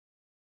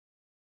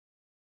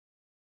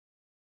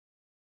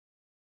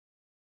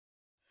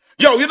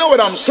Yo, you know what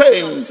I'm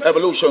saying?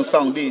 Evolution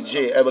song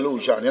DJ,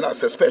 Evolution. You know, I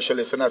say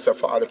specialist and I say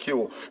Father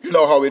Q. You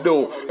know how we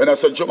do. And I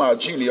say Jamal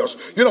Genius.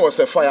 You know, I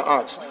say Fire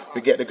Arts.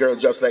 We get the girl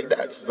just like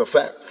that. It's a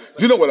fact.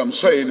 You know what I'm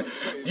saying?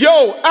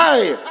 Yo,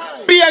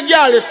 be a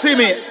girl, you see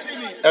me?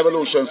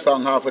 Evolution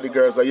song, half of the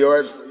girls are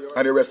yours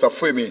and the rest are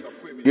free me.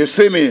 You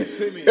see me?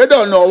 You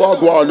don't know what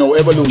go on now.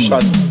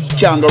 Evolution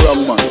can't go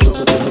wrong, man.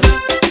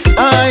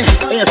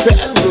 You say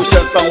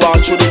Evolution song walk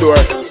through the door.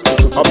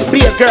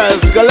 Be a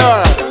girls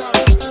galore.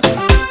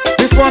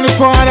 This one is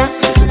for the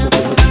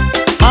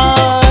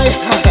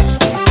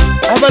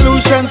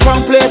Evolution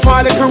song play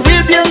for the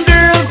Caribbean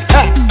girls.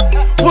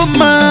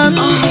 Woman,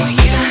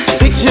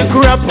 picture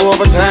grew up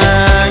over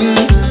time,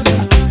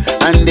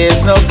 and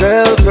there's no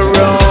girls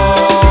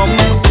around.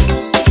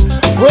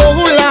 Oh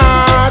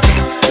Lord,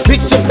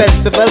 picture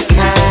festival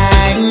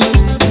time,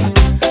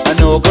 and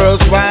no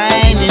girls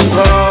whining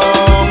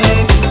tongue.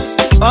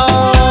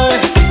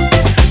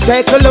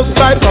 Take a look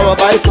by Power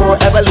by 4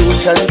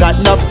 Evolution. Got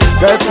enough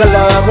girls to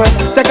love her.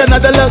 Take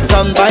another look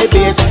down by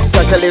Beach.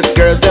 Specialist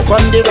girls, they're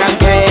on the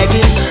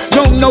rampage.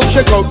 No,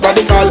 check out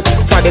radical.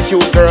 For the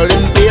cute girl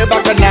in beer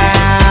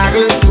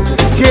bacchanal.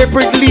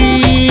 Tapered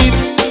leaf,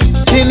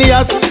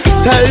 genius,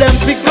 tell them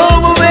to go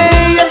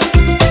away.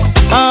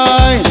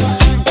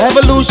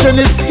 Evolution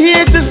is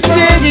here to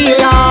stay,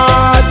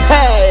 Lord.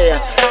 Hey,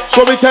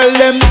 so we tell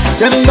them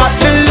got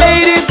the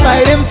ladies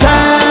by them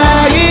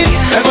side.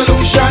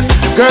 Evolution,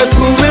 girls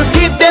who will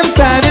keep them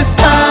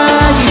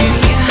satisfied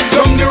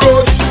down the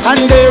road,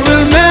 and they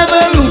will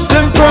never lose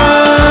them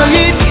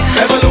pride.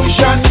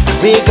 Evolution,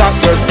 we got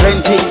girls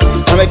plenty,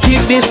 and we keep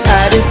this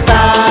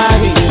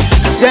satisfied.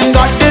 Then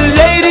got the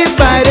ladies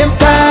by them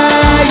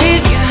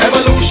side.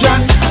 Evolution,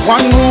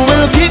 one who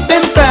will keep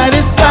them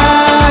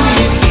satisfied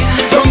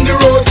down the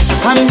road,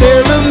 and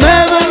they will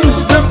never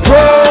lose them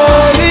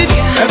pride.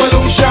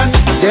 Evolution,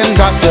 then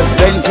got girls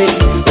plenty,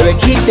 and we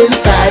keep them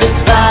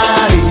satisfied.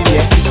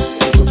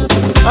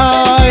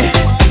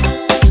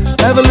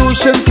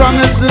 Evolution song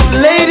is the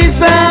lady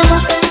song.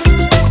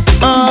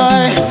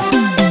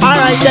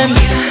 Alright then,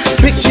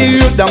 picture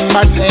you down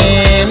my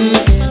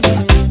Thames,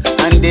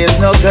 and there's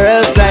no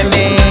girls like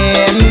me.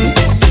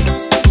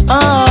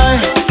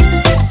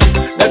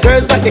 The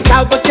girls like the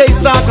Calvary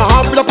Stock, a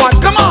hop the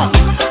pot. Come on,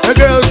 the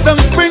girls from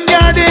Spring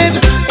Garden.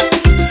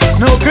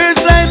 No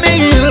girls like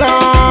me,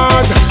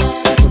 Lord.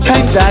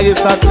 Kind jag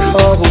is not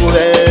so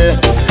well.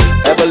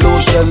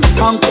 Evolution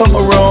song come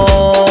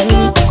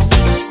around.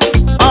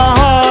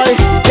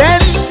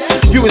 Then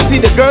you will see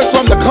the girls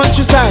from the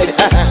countryside.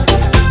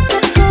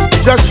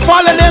 Just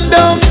follow them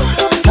down.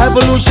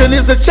 Evolution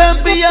is the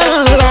champion,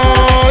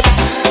 Lord.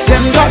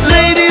 Them got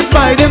ladies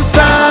by them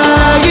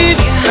side.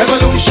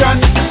 Evolution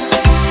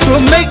to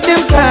make them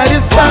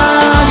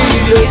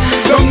satisfied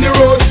down the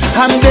road,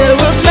 and they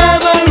will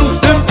never lose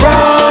them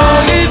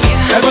pride.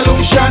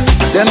 Evolution,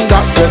 them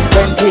got girls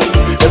plenty,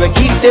 they will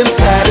keep them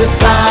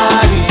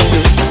satisfied.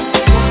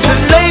 The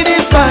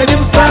ladies by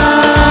them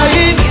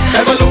side.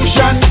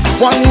 Evolution,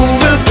 one who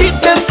will keep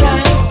them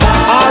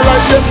satisfied.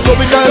 Alright then, so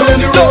we got them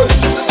the road.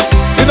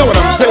 You know what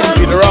I'm saying,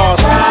 Peter Ross,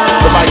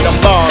 the mic and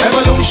boss.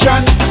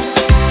 Evolution,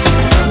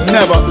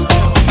 never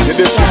you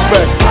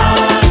disrespect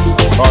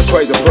or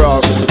try to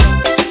cross.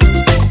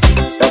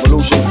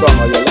 Evolution song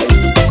of your life.